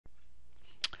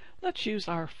Let's use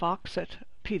our Foxit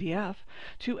PDF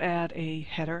to add a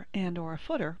header and or a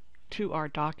footer to our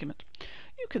document.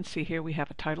 You can see here we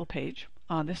have a title page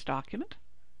on this document.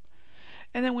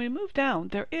 And then when we move down,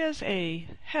 there is a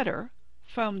header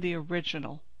from the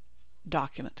original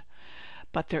document,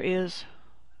 but there is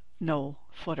no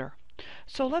footer.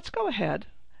 So let's go ahead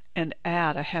and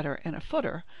add a header and a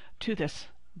footer to this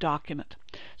document.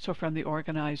 So from the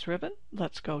Organize ribbon,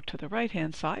 let's go to the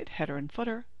right-hand side, Header and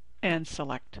Footer, and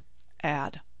select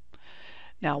Add.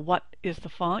 Now, what is the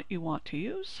font you want to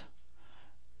use?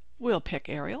 We'll pick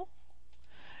Arial,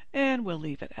 and we'll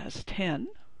leave it as 10.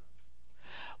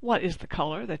 What is the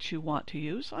color that you want to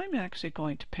use? I'm actually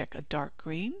going to pick a dark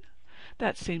green.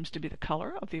 That seems to be the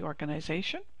color of the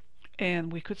organization,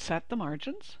 and we could set the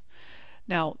margins.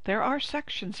 Now, there are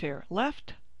sections here: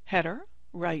 left header,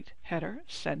 right header,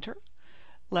 center,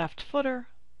 left footer,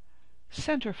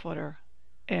 center footer,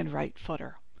 and right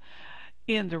footer.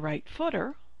 In the right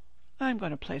footer, I'm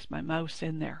going to place my mouse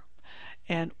in there.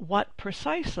 And what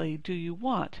precisely do you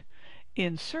want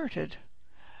inserted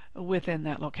within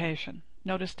that location?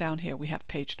 Notice down here we have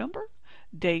page number,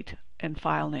 date, and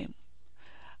file name.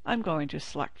 I'm going to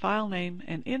select file name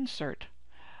and insert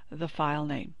the file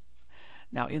name.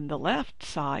 Now in the left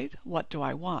side, what do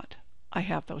I want? I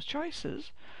have those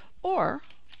choices, or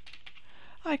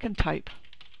I can type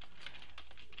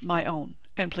my own.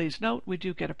 And please note, we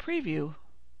do get a preview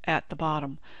at the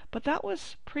bottom, but that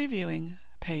was previewing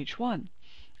page 1.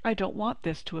 I don't want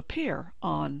this to appear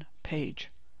on page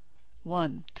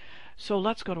 1. So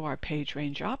let's go to our page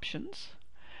range options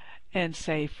and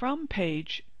say from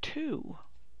page 2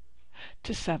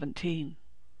 to 17.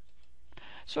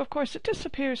 So of course it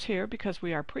disappears here because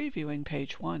we are previewing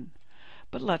page 1.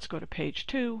 But let's go to page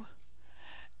 2,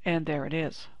 and there it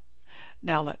is.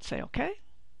 Now let's say OK,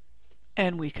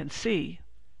 and we can see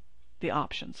the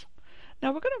options. Now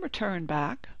we're going to return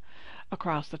back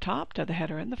across the top to the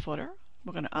header and the footer.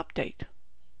 We're going to update,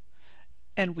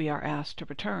 and we are asked to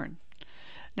return.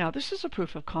 Now this is a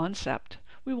proof of concept.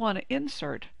 We want to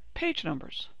insert page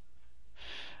numbers.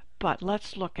 But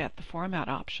let's look at the format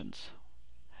options.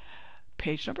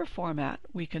 Page number format,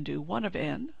 we can do 1 of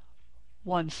n,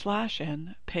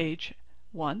 1/n, page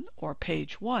 1, or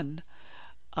page 1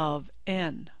 of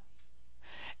n.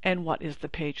 And what is the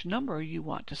page number you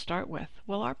want to start with?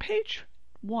 Well, our page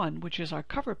 1, which is our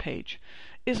cover page,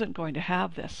 isn't going to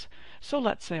have this. So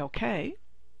let's say OK,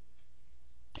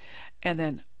 and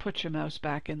then put your mouse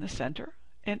back in the center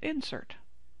and insert.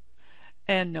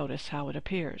 And notice how it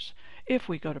appears. If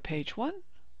we go to page 1,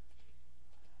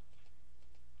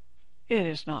 it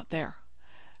is not there.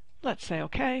 Let's say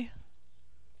OK,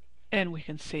 and we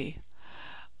can see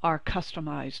our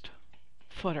customized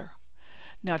footer.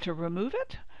 Now to remove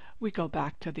it, we go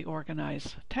back to the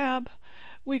Organize tab,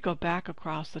 we go back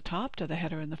across the top to the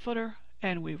header and the footer,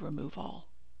 and we remove all.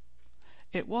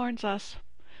 It warns us,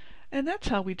 and that's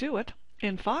how we do it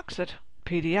in Foxit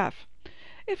PDF.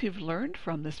 If you've learned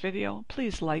from this video,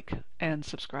 please like and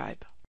subscribe.